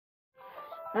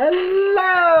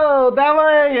Hello,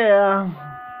 Devil here.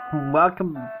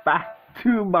 Welcome back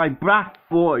to my Black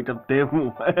Void of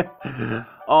Devil.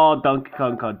 Oh, Donkey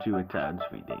Kong Country Returns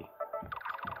 3D.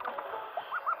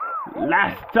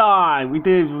 Last time we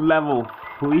did level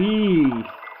 3,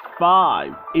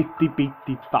 5, itty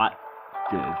bitty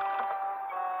factors.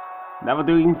 Now we're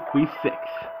doing 3, 6.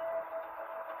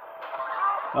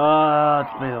 Oh,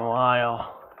 it's been a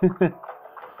while.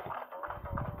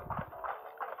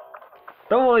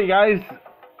 Don't worry, guys.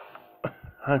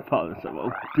 I promise I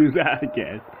won't do that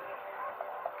again.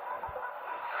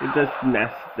 It's just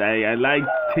necessary. I like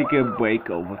taking a break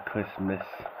over Christmas.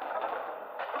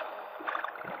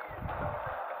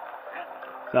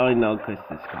 Sorry, no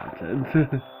Christmas content.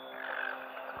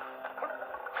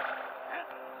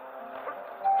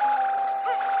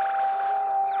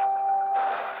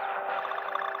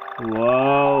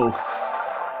 Whoa.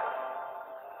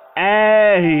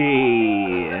 Hey.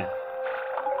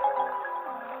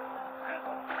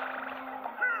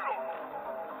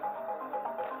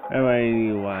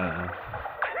 Wow.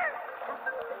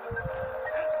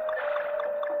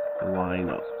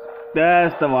 Rhino.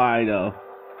 There's the rhino.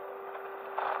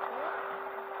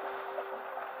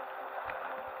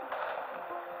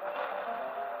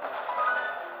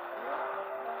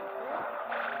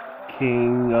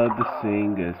 King of the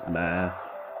singers, man.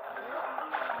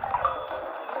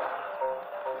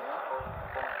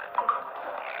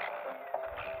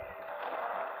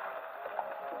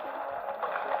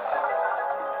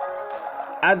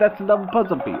 And that's another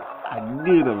puzzle piece. I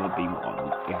knew there would be one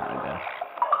behind us.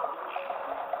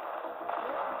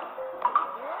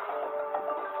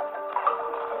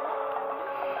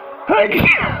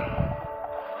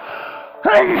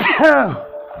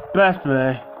 Best me.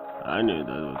 I knew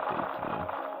that would be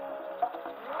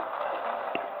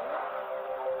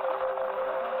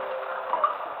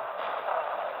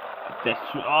true.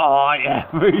 Destroy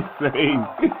everything.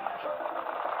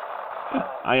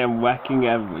 I am wrecking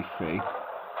everything.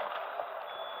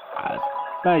 As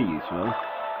per usual.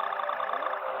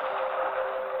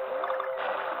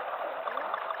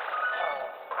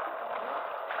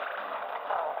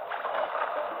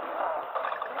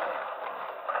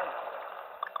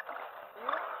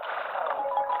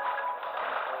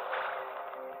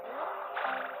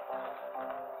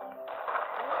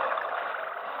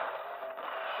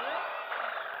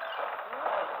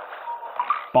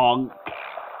 Bonk.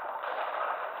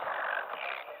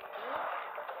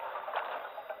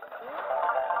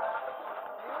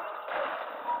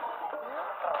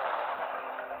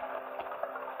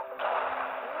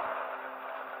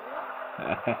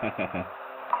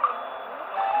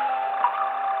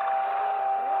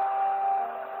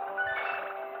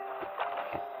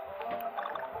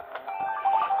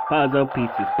 Puzzle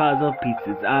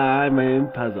pieces, I'm in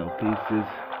puzzle pieces.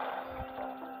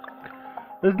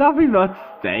 There's nothing much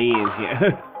staying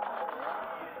here.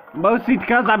 Mostly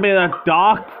because I'm in a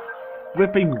dark,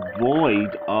 ripping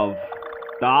void of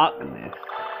darkness.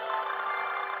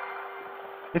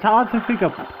 It's hard to think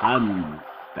of puns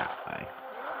that way.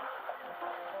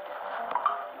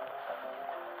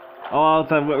 Or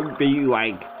else I would be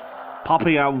like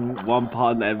popping out one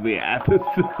pun every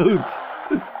episode.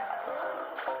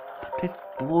 But this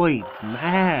void,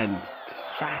 man,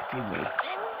 distracting me.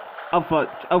 Oh fudge.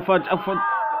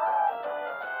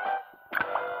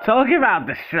 Talk about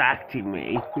distracting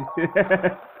me.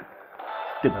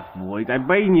 Stupid void, I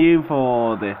blame you for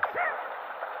all this.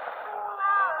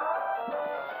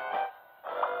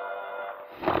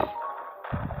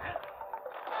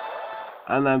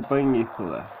 And I blame you for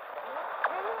that.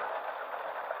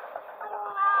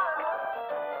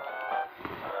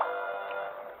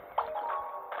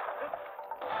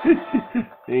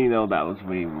 You know that was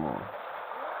way more.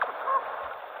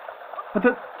 What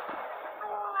the?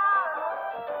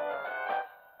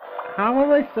 How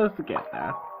am I supposed to get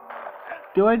there?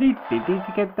 Do I need Diddy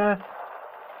to get there?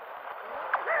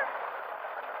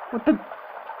 What the?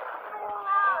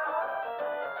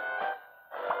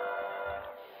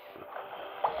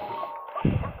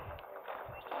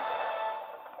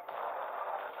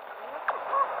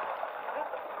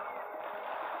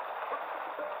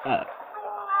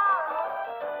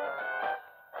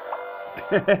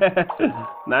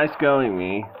 Nice going,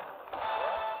 me.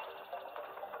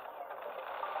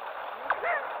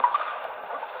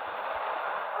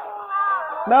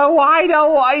 No, why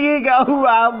you go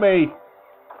around me?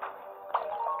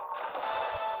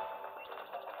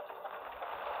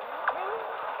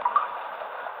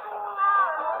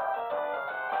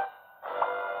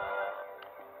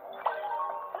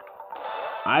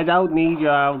 I don't need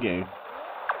your algae.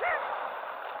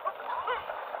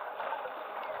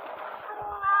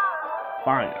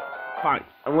 Fine. Fine.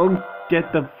 I won't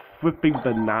get the flipping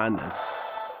bananas.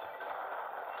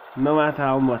 No matter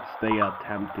how much they are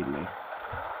tempting me.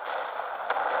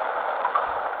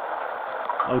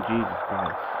 Oh, Jesus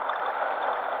Christ.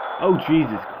 Oh,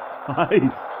 Jesus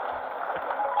Christ.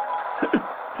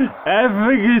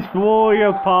 Everything is falling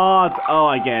apart. Oh,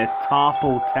 I get it.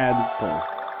 Topple Temple.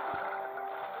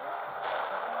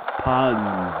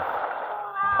 Puns.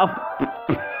 Oh.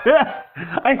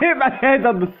 I hit my head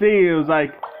on the sea. It was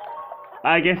like,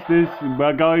 I guess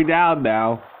we're going down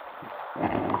now.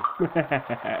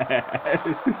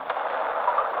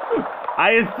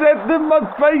 I accepted my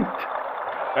fate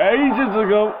ages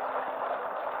ago.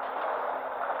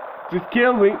 Just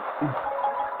kill me.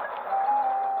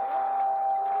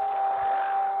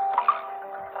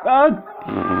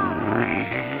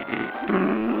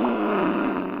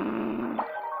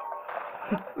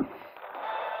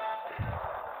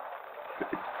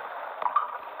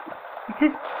 You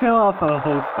could fill off a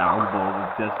whole soundboard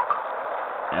with just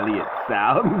Elliot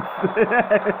sounds.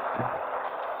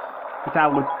 That's how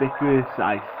ridiculous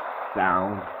I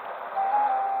sound.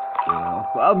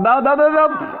 Oh, no, no, no, no!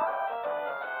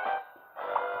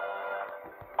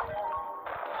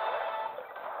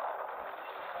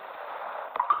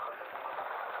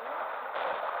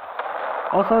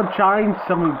 Also, I'm trying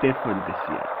something different this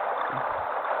year.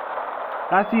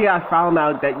 Last year I found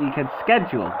out that you can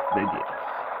schedule videos.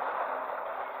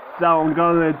 So I'm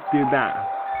gonna do that.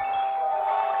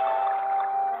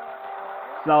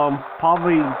 So I'm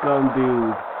probably gonna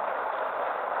do...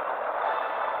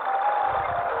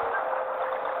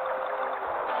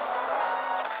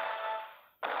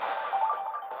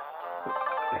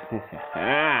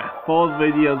 Four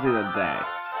videos in a day.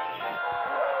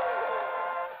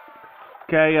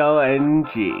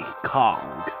 K-O-N-G,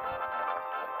 Kong.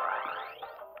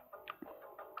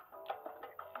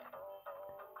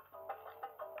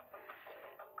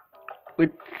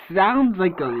 It sounds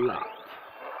like a lot.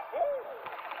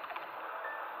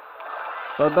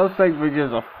 But those like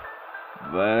videos are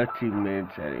 30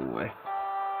 minutes anyway.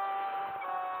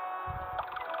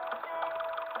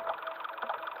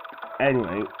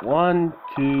 Anyway, 1,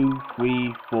 2,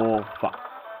 3, 4, 5.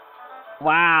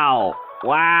 Wow!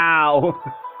 Wow!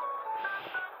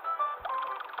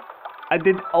 I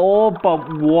did all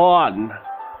but one.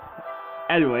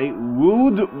 Anyway,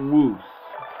 Wood Woos.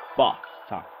 Boss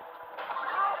time.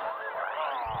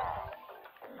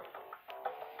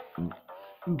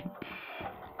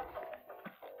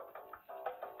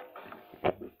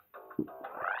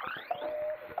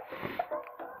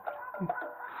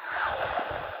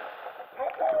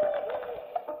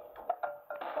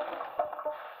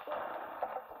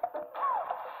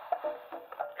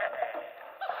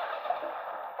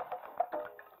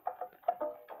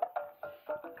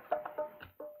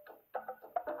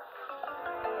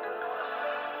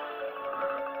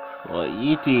 What are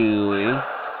you doing?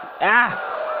 Ah!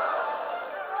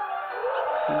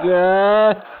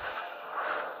 Yeah.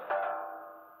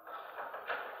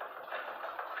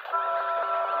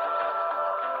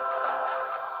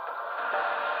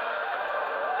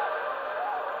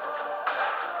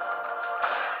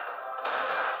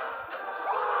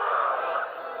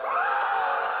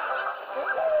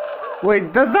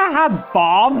 Wait, does that have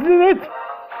bombs in it?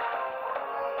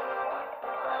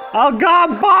 Oh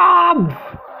god, bombs!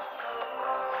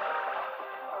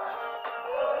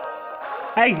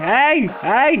 Hey, hey,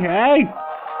 hey, hey!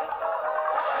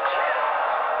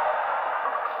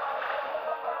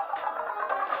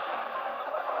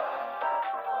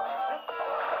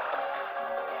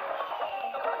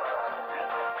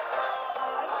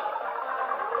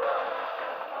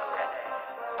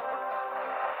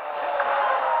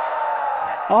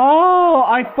 Oh,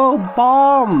 I throw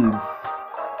bombs.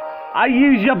 I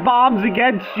use your bombs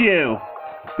against you.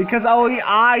 Because only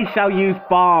I shall use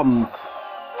bombs.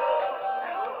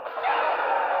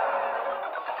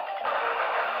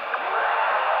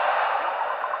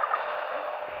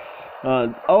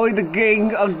 Only the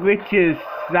king of witches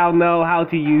shall know how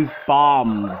to use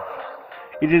bombs.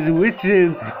 It is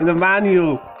written in the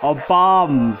manual of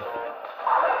bombs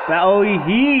that only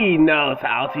he knows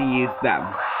how to use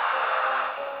them.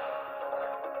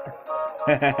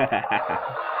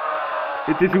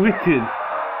 It is written,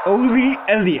 only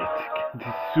Elliot can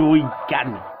destroy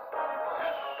Ganon.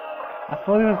 I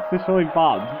thought it was destroying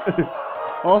bombs.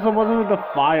 Also, wasn't with the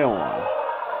fire one.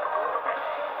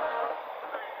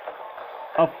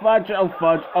 Oh fudge, oh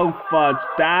fudge, oh fudge,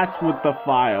 that's with the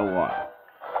fire one.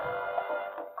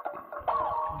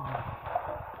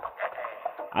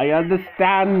 I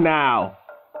understand now.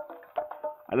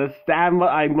 I understand what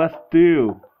I must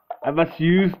do. I must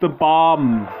use the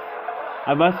bombs.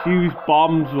 I must use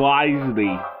bombs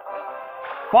wisely.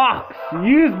 Fox,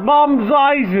 use bombs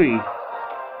wisely.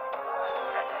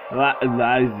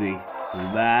 Wisely.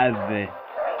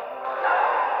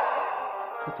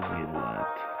 That's a weird word.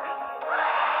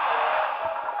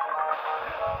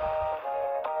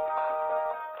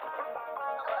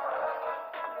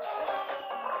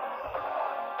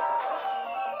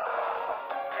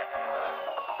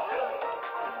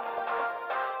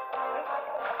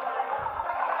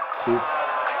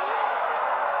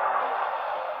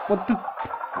 What the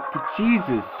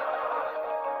Jesus?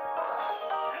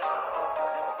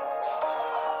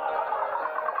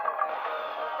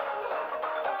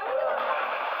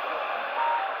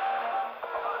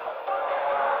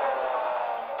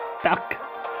 Duck.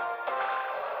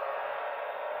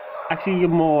 Actually, you're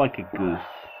more like a goose.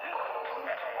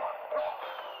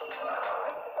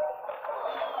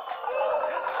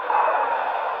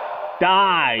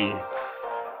 Die.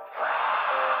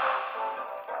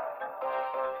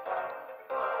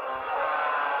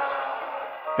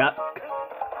 Duck.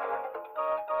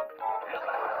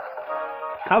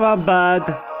 Come on, bud.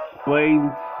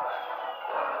 Brains.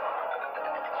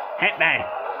 Hit me.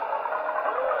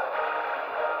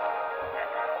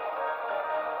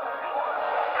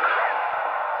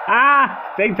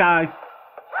 Ah! Same time.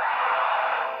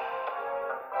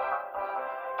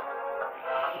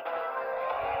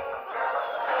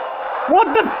 What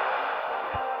the?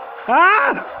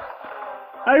 Ah!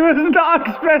 I was not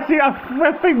expecting a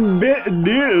flipping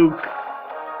nuke.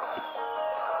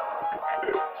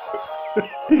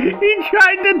 He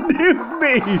tried to nuke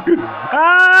me.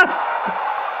 Ah!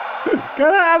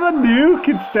 Can I have a nuke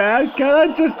instead? Can I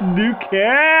just nuke him?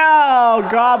 Oh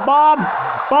God! Bombs!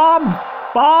 Bombs!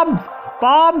 Bombs!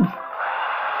 Bombs!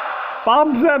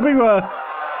 Bombs everywhere!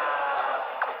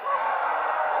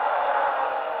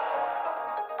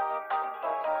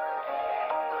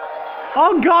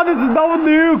 Oh God, there's another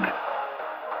nuke!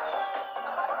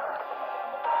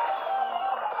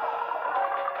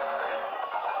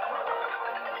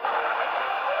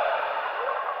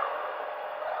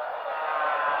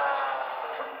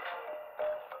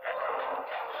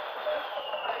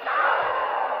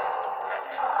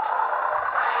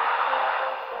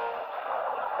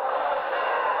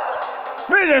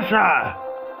 Finisher!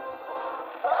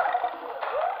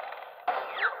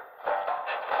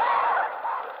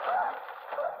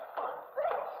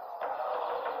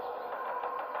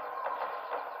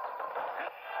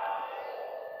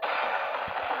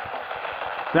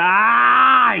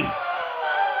 Die!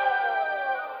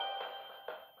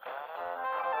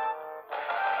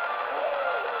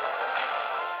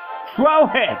 Throw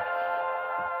it!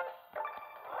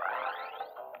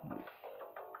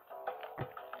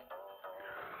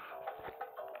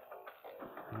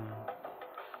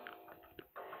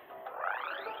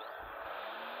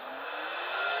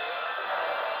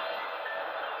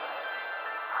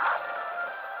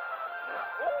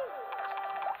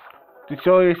 To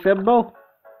show you a symbol,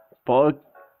 put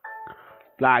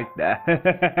like that.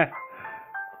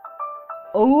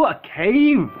 Oh, a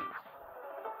cave!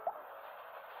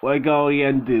 We're going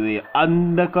into the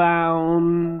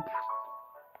underground.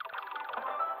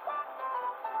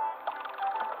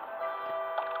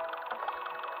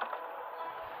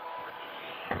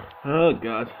 Oh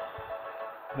God.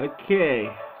 Okay.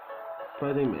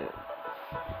 30 minutes.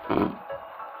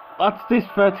 What's this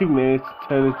 30 minutes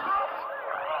turn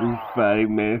in 30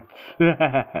 minutes?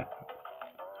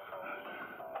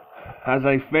 As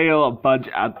I fail a bunch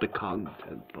at the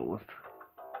content board.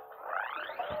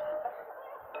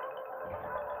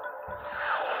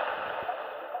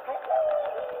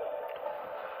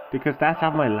 Because that's how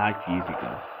my life used to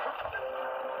go.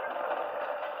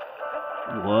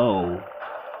 Whoa.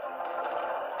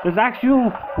 There's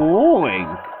actual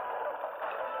falling.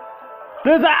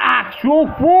 There's an actual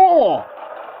fall!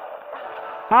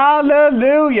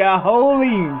 Hallelujah!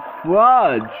 Holy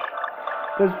fudge!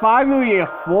 There's finally a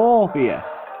fall here.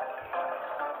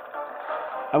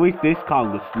 I wish this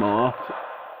con was smart.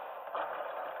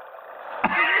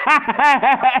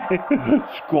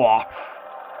 Squash!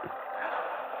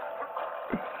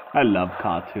 I love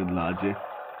cartoon logic.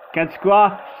 Get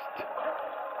squashed!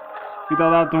 You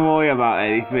don't have to worry about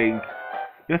anything.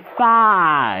 You're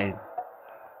fine!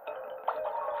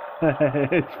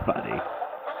 It's funny.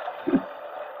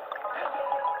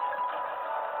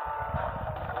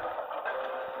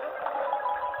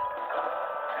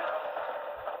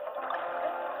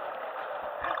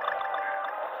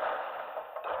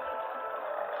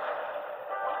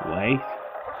 Wait.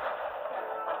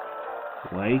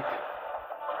 Wait.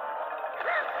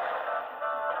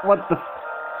 What the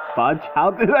fudge?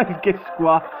 How did I get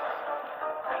squashed?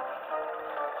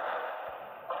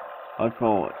 On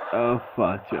forward. Oh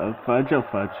fudge, oh fudge, oh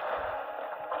fudge.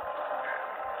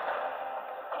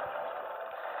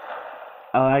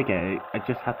 Oh, I get it. I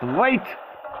just have to wait.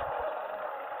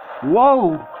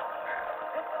 Whoa!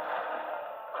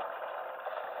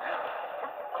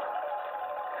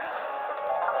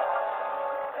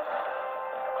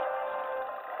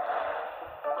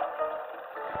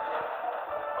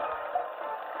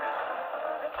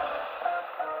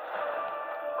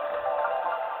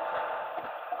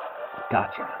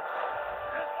 Gotcha.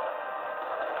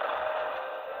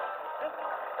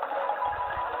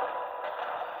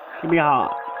 Give me a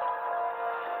heart.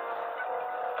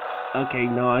 Okay,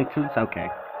 no items, okay.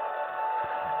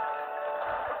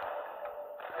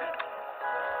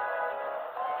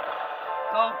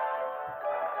 Oh.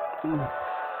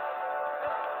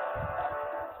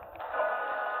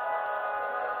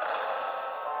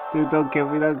 Dude, don't kill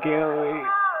me, don't kill me.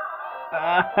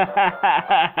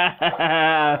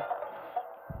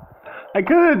 I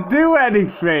couldn't do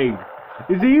anything.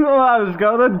 It's either I was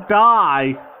gonna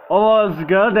die or I was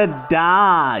gonna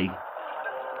die.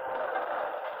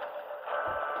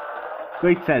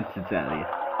 Great sentence, Elliot.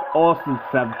 Awesome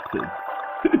sentence.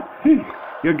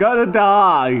 You're gonna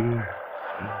die.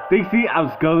 Dixie, I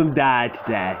was gonna die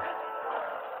today.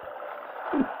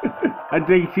 And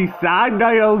Dixie signed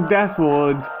my own death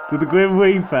warrant to the Grim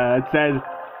Reaper and said,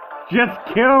 just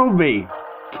kill me.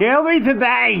 Kill me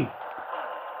today.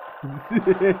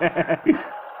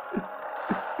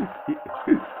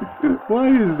 Why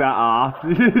is that art?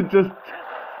 Just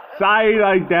sign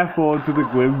my death warrant to the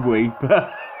Grim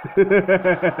Reaper.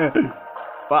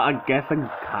 But I guess I'm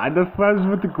kind of friends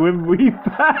with the Grim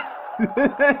Reaper.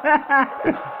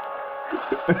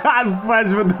 I'm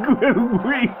friends with the Grim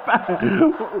Reaper.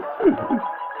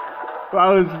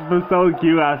 Well, for so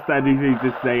cute, asked anything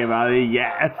to say about it.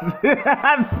 Yes,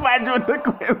 I'm friends with the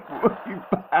Grim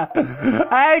Reaper.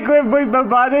 Hey, Grim Reaper,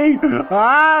 buddy.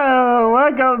 Oh,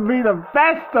 we're gonna be the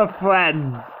best of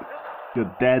friends.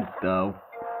 You're dead, though.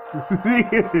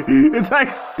 It's like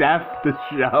Death the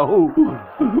Show,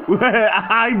 where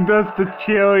I'm just a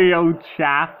cheerio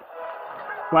chap.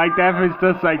 Like Death is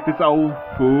just like this old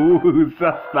fool who's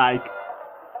just like,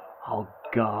 oh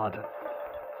God, I've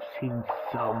seen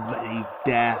so many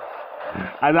deaths,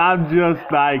 and I'm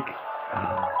just like,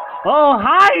 oh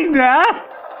hi there,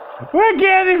 we're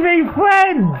getting to be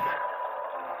friends.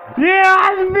 You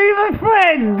have to be my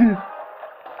friend.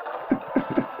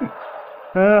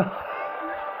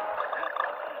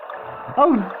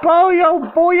 Oh boy,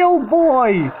 oh boy, oh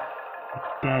boy!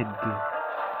 Dead.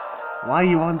 Why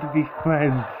you want to be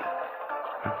friends?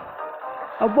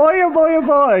 Oh boy, oh boy, oh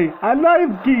boy! I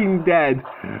love being dead!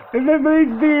 If it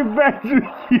means being friends with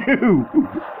you!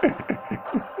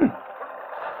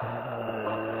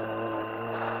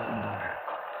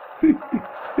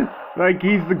 Like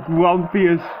he's the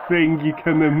grumpiest thing you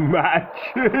can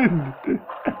imagine!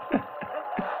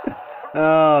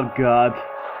 Oh God.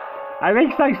 I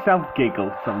make myself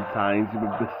giggle sometimes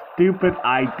with the stupid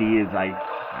ideas I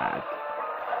had.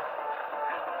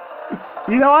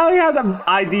 You know, I had an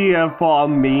idea for a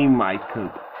meme I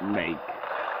could make.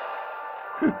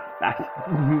 Last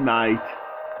night,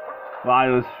 while I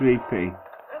was sleeping.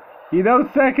 You know,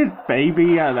 Circus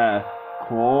Baby had a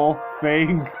claw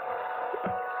thing?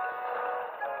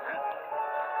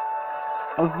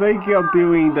 I was thinking of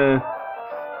doing the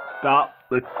stop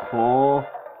the claw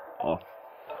off.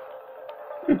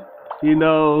 You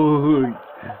know,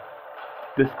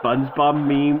 the SpongeBob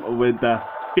meme with the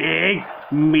big,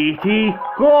 meaty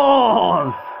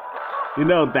claws! You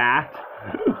know that?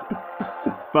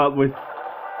 But with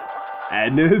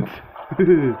Ennard,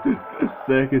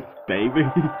 Circus Baby.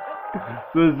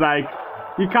 So it's like,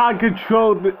 you can't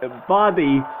control the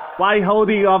body by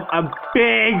holding up a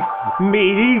big,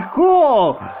 meaty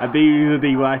claw! And they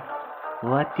usually like,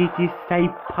 what did you say,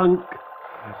 punk?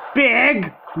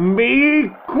 Big,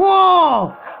 meaty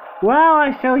claw! Well,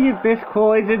 I show you this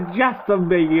claw isn't just a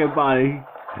bigger body.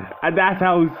 And that's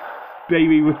how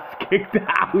Baby was kicked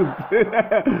out.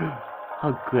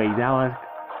 Oh great, now I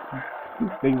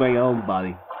make my own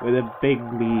body with a big,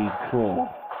 meaty claw.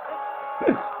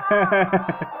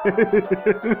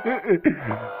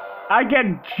 I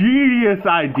get genius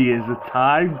ideas at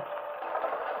times.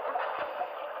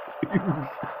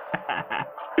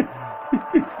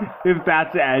 If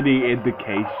that's any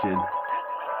indication.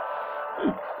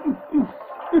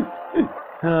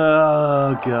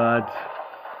 Oh God.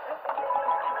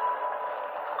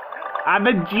 I'm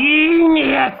a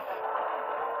genius!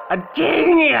 A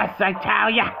genius, I tell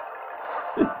ya!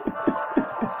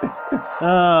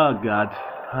 Oh God.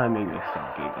 I made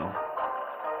myself giggle.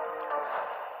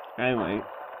 Anyway.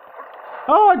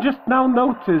 Oh, I just now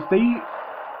noticed the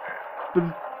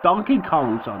Donkey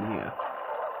Kong's on here.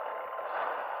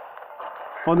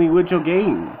 For the original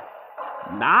game.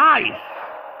 Nice!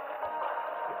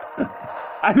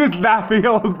 I was laughing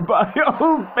on my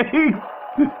own face.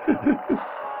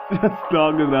 Just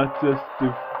long enough just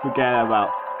to forget about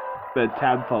the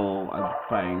temple I'm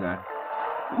playing there.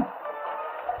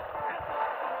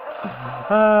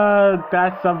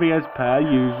 That's something as per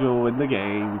usual in the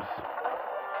games.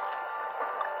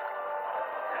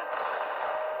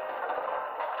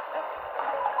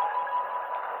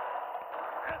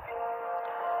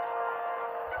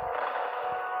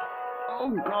 Oh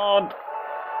God.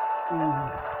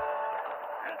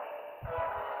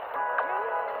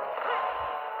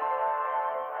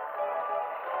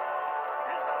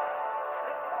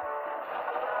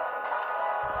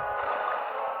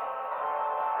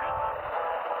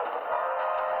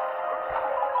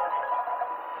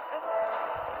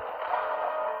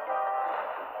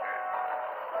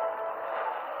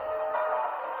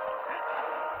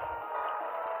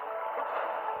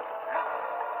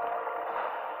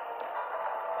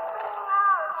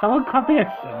 Someone copy a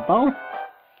symbol?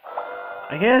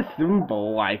 I hear a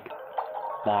symbol like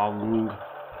bong,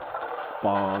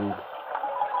 bong,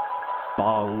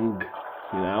 bong,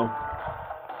 you know?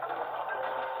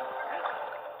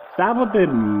 Is that what they're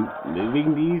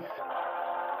moving these?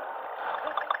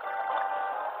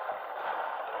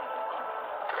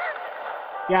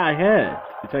 Yeah, I heard.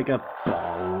 It's like a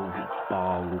bong,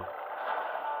 bong.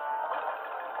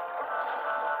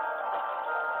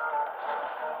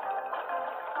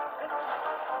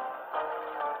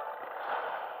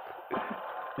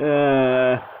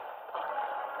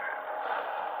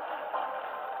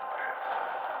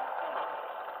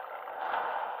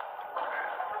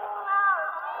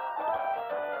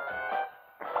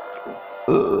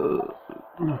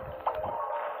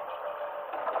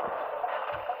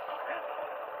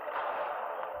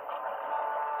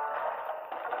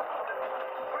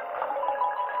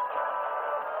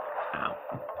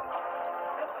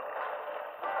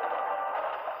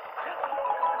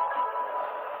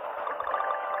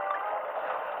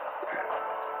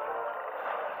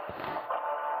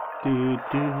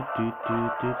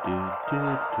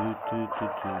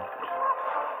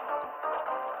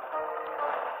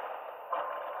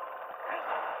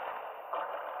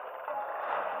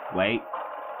 Wait.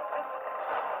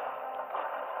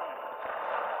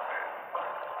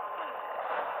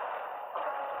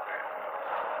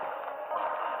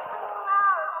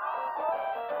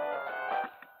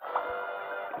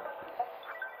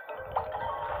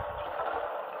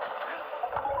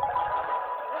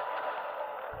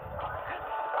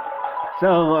 So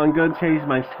I'm gonna change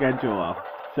my schedule up.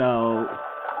 So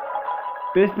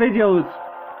this video is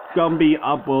gonna be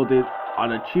uploaded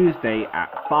on a Tuesday at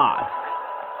 5.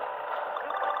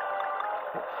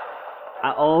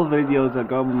 And all videos are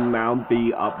gonna now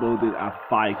be uploaded at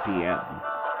 5 PM.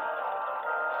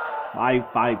 Why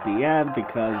 5 PM?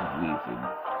 Because reasons.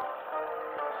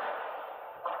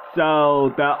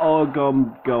 So they're all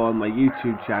gonna go on my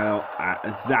YouTube channel at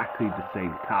exactly the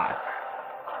same time.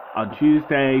 On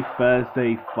Tuesday,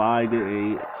 Thursday,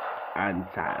 Friday, and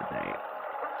Saturday.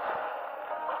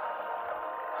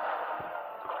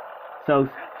 So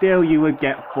still you would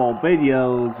get 4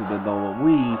 videos in a normal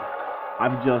week.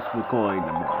 I'm just recording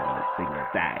them all in a single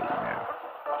day now.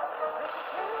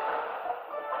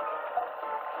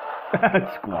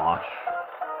 Squash.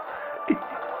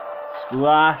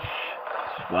 Squash.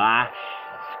 Squash.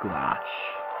 Squash.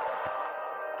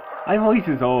 My voice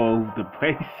is all over the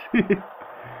place.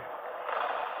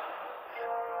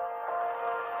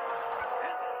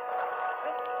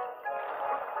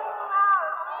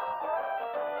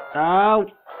 Oh!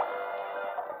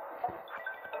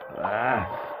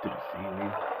 Stupid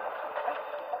ceiling.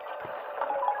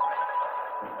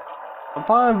 I'll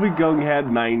probably go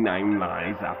ahead 99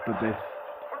 lives after this.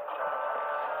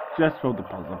 Just for the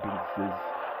puzzle pieces.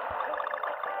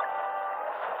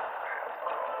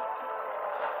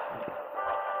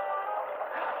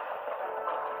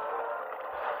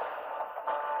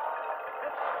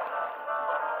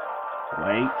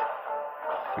 Wait.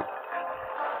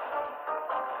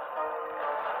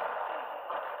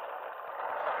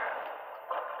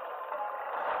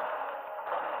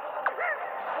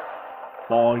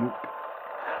 Boink.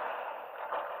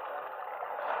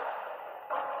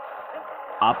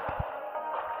 Up.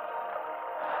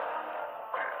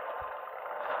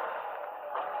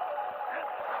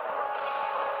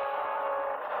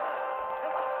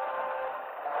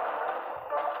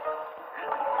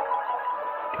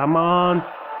 Come on.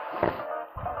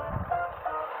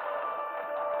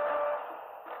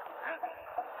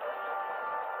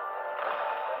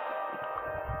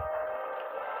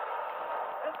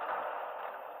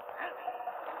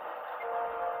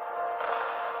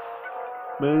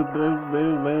 Move, move,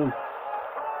 move, move.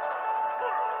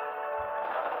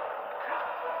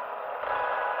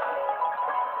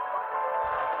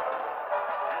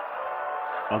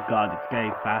 Oh god, it's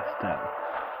getting faster.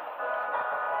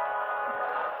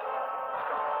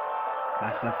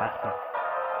 Faster, faster.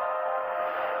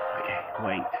 Okay,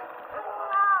 wait.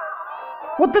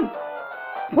 What the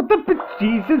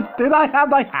Jesus? Did I have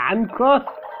my hand crossed?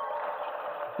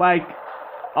 Like,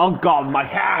 oh god, my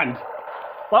hand!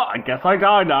 Well, I guess I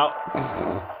die now.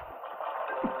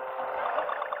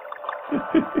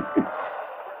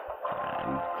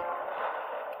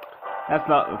 That's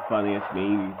not the funniest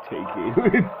me taking.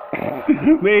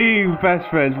 Me best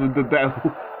friends with the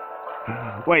devil.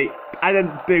 Wait, I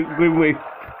didn't think we.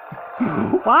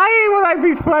 Why would I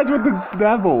be friends with the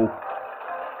devil?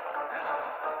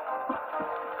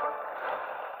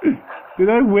 Did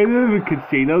I win in the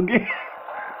casino game?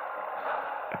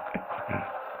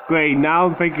 Great, now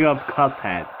I'm thinking of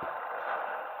Cuphead.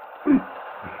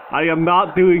 I am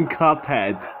not doing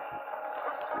Cuphead.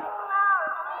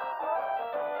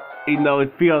 Even though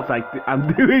it feels like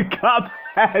I'm doing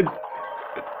Cuphead.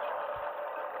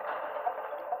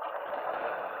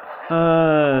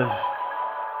 Oh.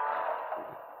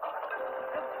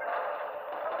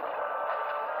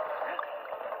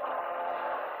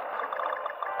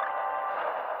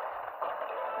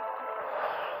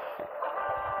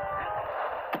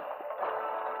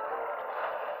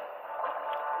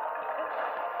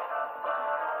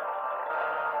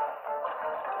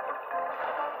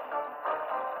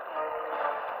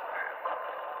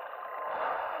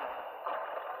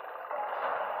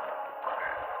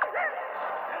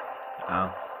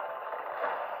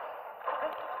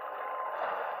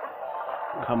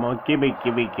 Come on, gimme,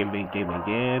 gimme, gimme, gimme,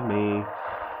 gimme.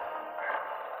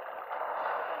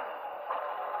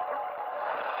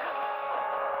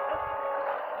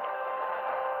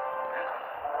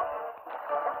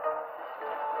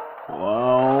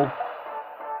 Whoa.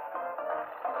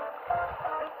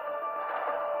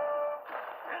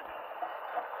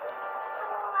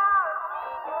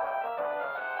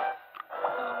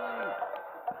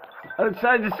 I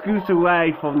decided to scoot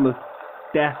away from the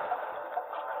death,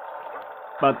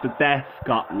 but the death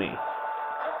got me.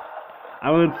 I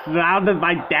was surrounded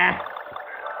by death.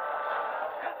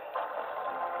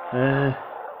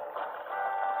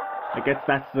 I guess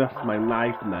that's just my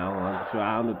life now. I'm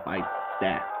surrounded by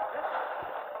death.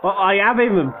 Well, I am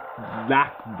in the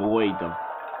black void of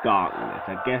darkness.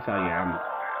 I guess I am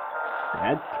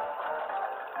dead.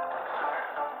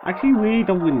 Actually, we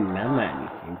don't remember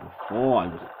anything before I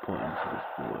was put into this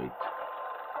void.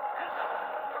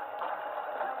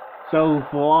 So,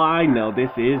 for all I know,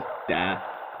 this is death.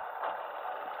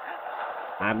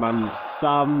 And I'm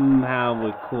somehow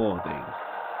recording.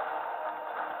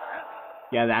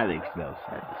 Yeah, that makes no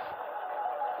sense.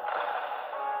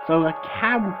 So, I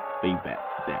can't be dead.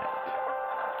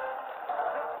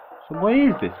 So, what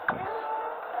is this place?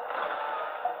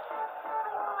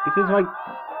 Is this like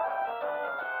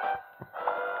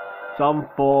some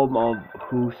form of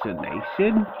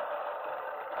hallucination?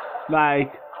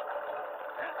 Like,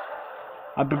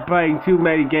 I've been playing too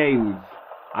many games.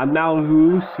 I'm now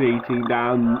hallucinating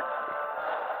down,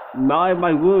 not in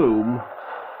my room,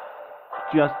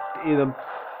 just in a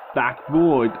black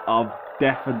void of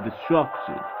death and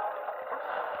destruction.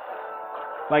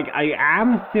 Like, I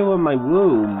am still in my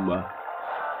room,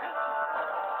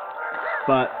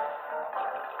 but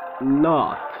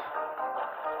not.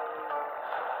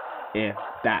 If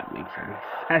that makes any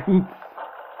sense.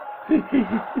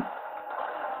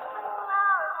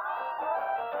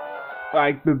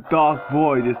 Like, the dark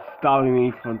void is stopping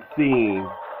me from seeing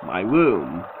my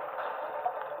room.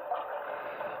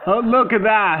 Oh, look at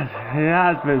that! It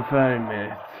has been 30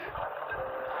 minutes.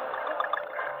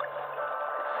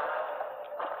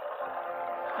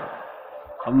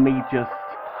 Of me just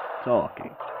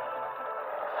talking.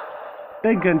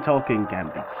 Thinking talking can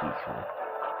be peaceful.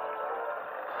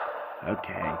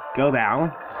 Okay, go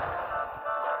down.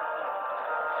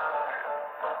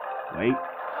 Wait,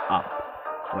 up.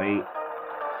 Wait,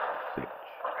 switch.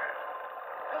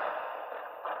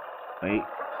 Wait,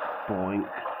 point.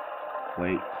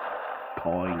 Wait,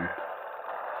 coin.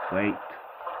 Wait.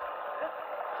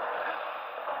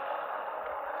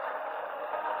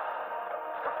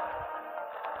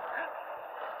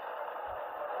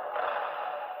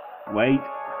 Wait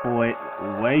for it.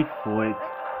 Wait for it.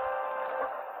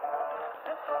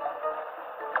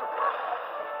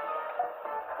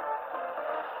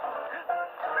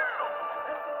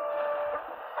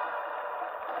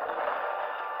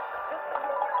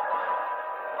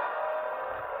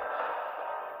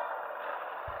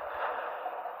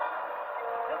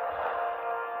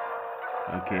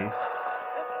 okay.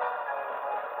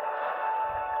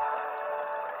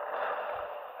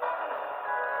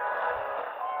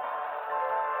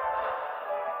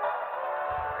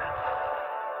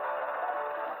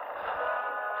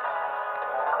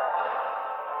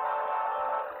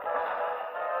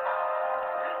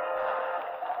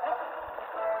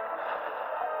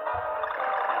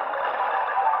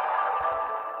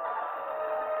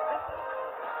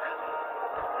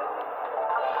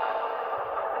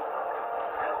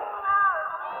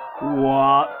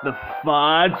 What the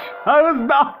fudge? I was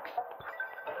not.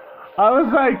 I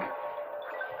was like,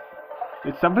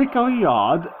 is something going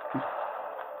on?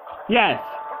 Yes,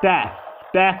 death.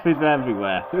 Death is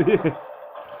everywhere.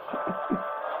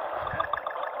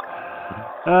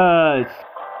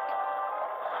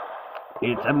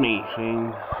 It's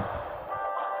amazing.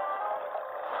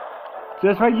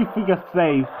 Just when you think you're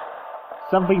safe,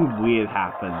 something weird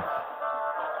happens.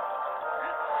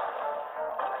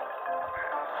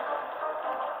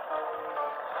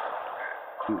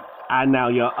 And now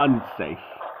you're unsafe.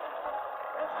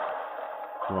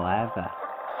 Forever.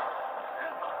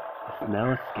 There's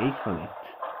no escape from it.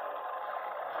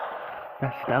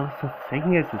 There's no such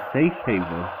thing as a safe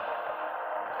haven.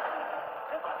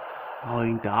 Or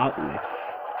in darkness.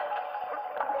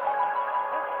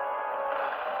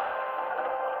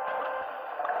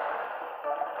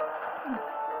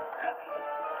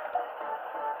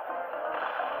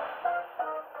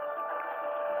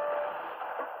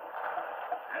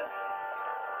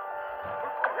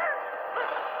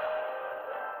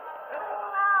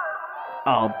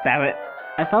 Oh, damn it.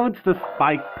 I thought it's the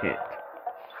spike pit.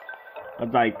 I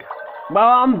was like, well,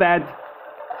 I'm dead.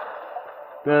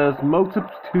 There's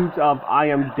multitudes of I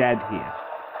am dead here.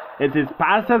 It is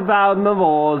passive on the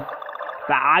walls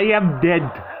that I am dead.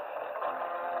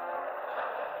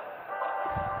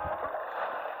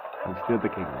 I'm still the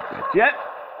king of bitch. Yet.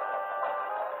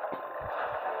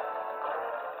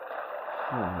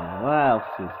 Oh, what else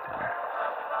is there?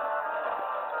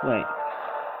 Wait.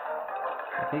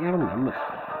 I think I remember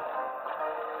something.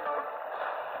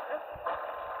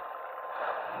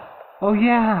 Oh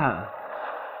yeah!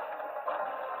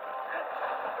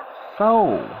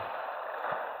 So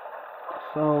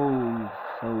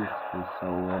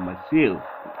on my shield.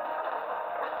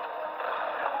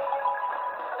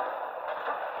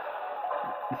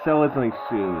 So is my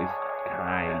shoe is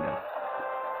kind of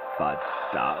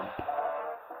fudged up.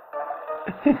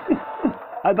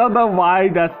 I don't know why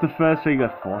that's the first thing I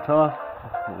thought of.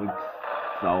 With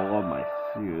so on my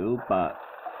shoe, but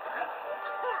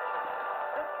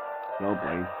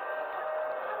probably.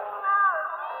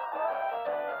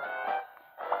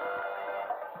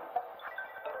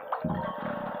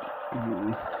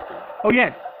 Oh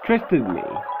yeah, Tristan me.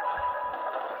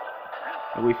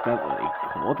 At least that's what he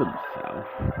called himself.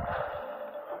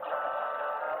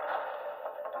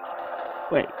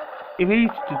 Wait, if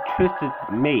he's Tristan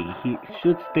me, he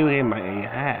should still hear my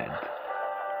head.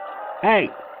 Hey!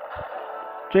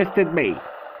 Tristan me.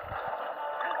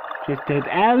 Tristan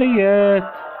Elliot!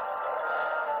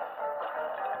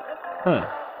 Huh.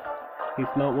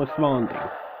 He's not responding.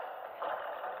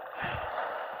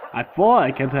 I thought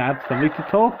I could have somebody to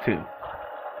talk to.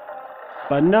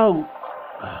 But no.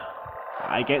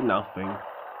 I get nothing.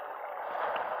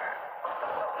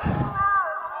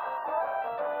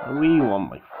 I really want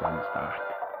my friends back.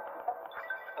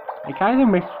 I kinda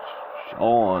miss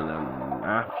Sean and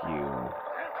Matthew.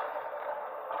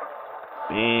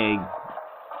 Big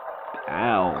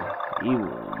Al,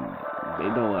 Evil,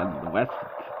 Middle, and the rest of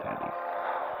the Teddies.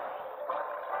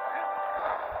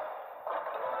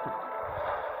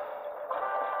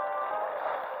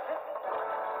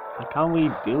 I can't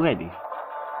really do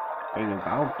anything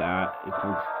about that if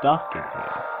I'm stuck in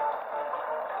here.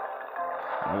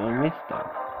 And I miss them.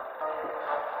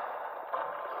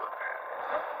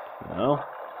 You know?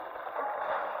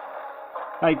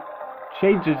 Like,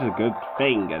 change is a good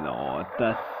thing and all,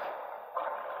 that's...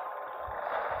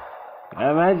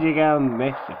 Imagine you're gonna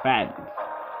miss your friends.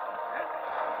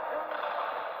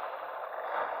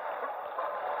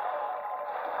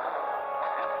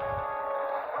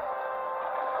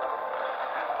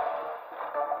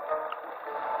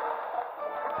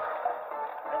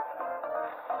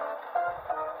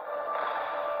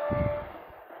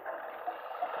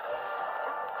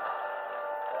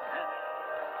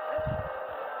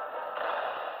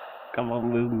 Come on,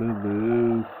 move.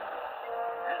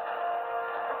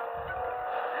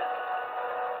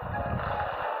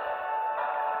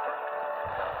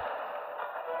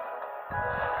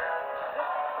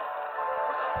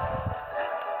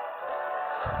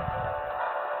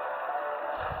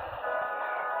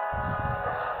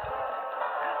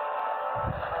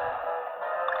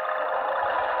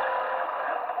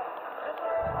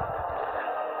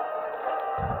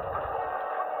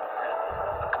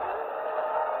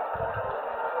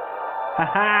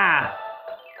 Haha!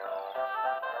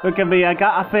 Look at me, I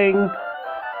got a thing.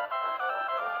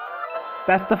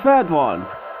 That's the third one.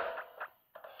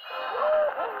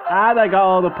 And I got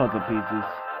all the puzzle pieces.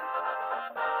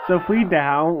 So 3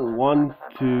 down, 1,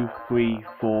 2, 3,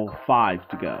 4, 5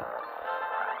 to go.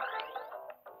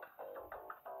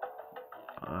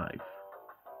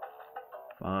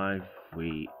 5,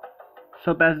 3.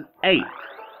 So that's 8.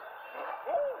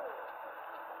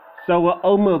 So we're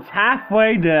almost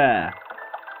halfway there.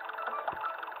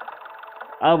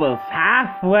 Almost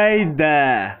halfway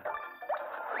there.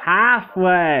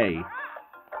 Halfway.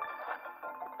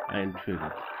 I am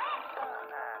triggered.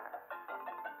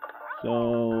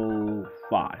 So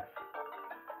 5,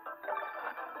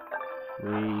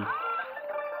 3,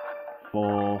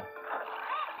 4,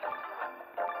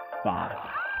 5,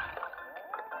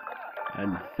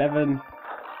 and 7.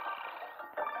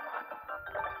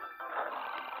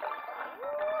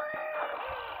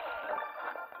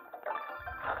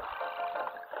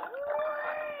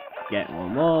 Get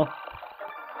one more,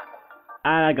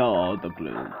 and I got all the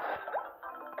blues.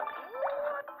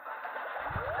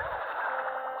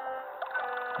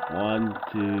 One,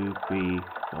 2, 3,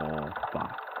 4, 5.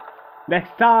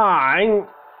 Next time,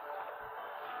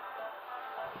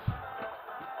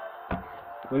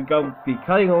 we're going to be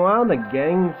cutting around and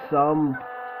getting some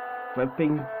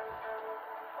flipping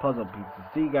puzzle pieces.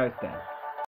 See you guys then.